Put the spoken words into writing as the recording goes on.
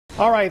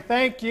All right,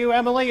 thank you,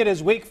 Emily. It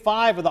is week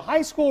 5 of the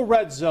high school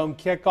red zone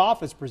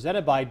kickoff. It's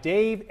presented by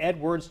Dave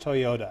Edwards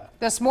Toyota.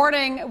 This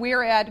morning, we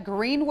are at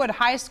Greenwood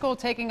High School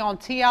taking on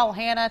TL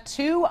Hanna,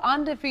 2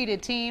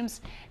 undefeated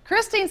teams.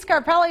 Christine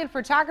Scarpelli and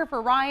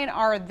photographer Ryan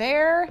are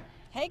there.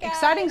 Hey guys.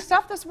 Exciting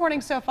stuff this morning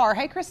so far.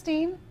 Hey,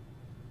 Christine.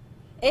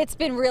 It's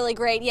been really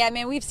great. Yeah,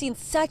 man, we've seen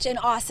such an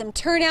awesome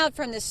turnout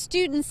from the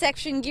student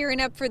section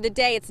gearing up for the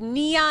day. It's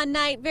neon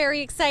night,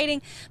 very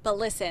exciting. But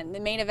listen,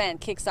 the main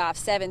event kicks off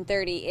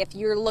 7:30. If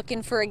you're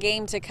looking for a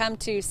game to come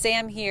to,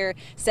 Sam here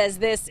says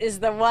this is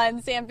the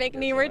one. Sam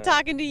Pickney, we're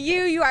talking to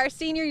you. You are a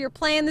senior, you're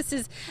playing. This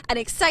is an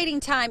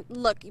exciting time.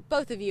 Look,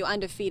 both of you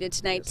undefeated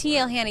tonight.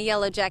 TL Hanna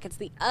Yellow Jackets,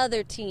 the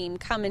other team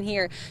coming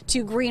here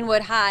to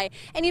Greenwood High.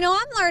 And you know,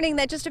 I'm learning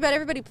that just about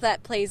everybody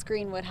that plays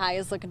Greenwood High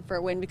is looking for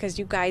a win because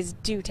you guys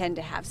do tend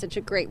to have such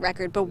a great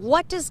record. But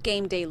what does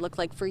game day look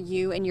like for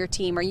you and your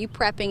team? Are you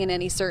prepping in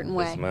any certain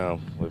way? Yes, ma'am.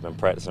 We've been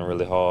practicing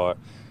really hard,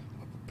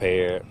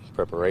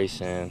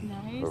 preparation,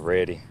 nice. We're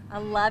ready. I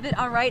love it.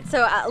 All right,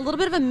 so a little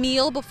bit of a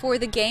meal before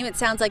the game, it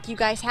sounds like you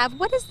guys have.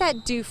 What does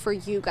that do for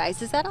you guys?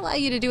 Does that allow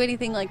you to do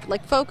anything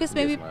like focus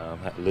maybe? Yes, ma'am.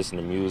 Listen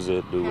to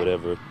music, do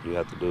whatever you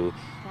have to do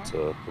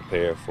to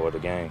prepare for the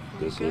game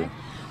this year.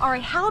 All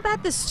right, how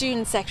about the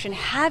student section?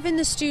 Having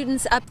the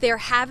students up there,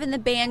 having the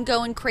band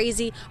going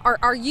crazy.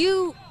 Are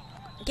you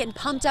getting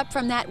pumped up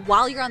from that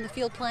while you're on the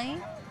field playing?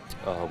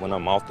 When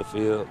I'm off the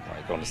field,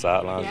 like on the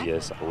sidelines,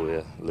 yes, I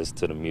will listen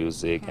to the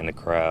music and the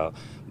crowd.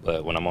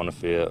 But when I'm on the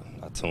field,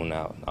 I tune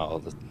out all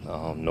the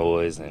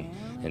noise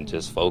and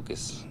just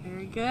focus.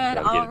 Very good.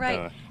 All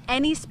right.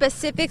 Any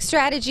specific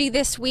strategy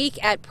this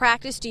week at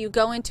practice? Do you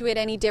go into it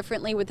any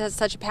differently with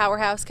such a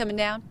powerhouse coming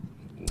down?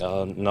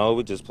 No,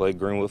 we just play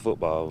Greenwood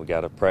football. We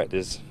got to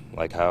practice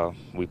like how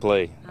we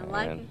play. I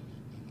like it.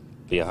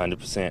 Be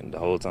 100% the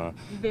whole time.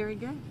 Very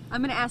good.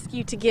 I'm going to ask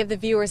you to give the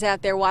viewers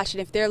out there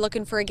watching, if they're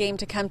looking for a game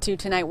to come to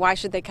tonight, why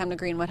should they come to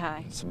Greenwood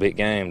High? It's a big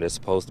game. They're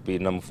supposed to be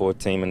the number 4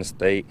 team in the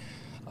state.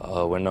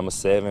 We're number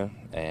 7,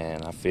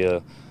 and I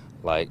feel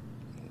like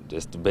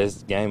it's the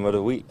best game of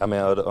the week. I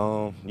mean, of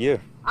the year.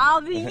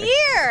 Of the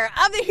year.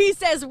 He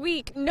says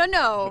week.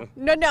 No.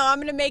 I'm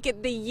going to make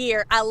it the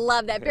year. I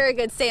love that. Very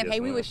good, Sam. Yes, hey,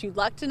 we wish you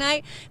luck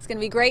tonight. It's going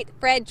to be great.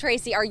 Fred,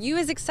 Tracy, are you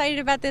as excited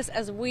about this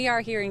as we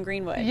are here in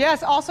Greenwood?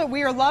 Yes. Also,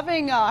 we are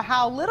loving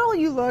how little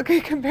you look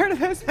compared to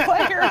those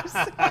players.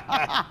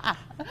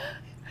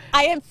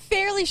 I am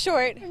fairly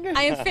short.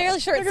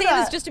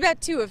 Sam is just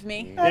about 2 of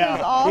me. That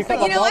is awesome.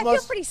 But you know, I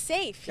feel pretty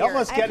safe here.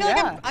 I feel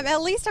like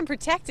at least I'm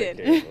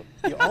protected.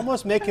 You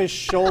almost make his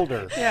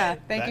shoulder. Yeah.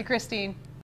 Thank you, Christine.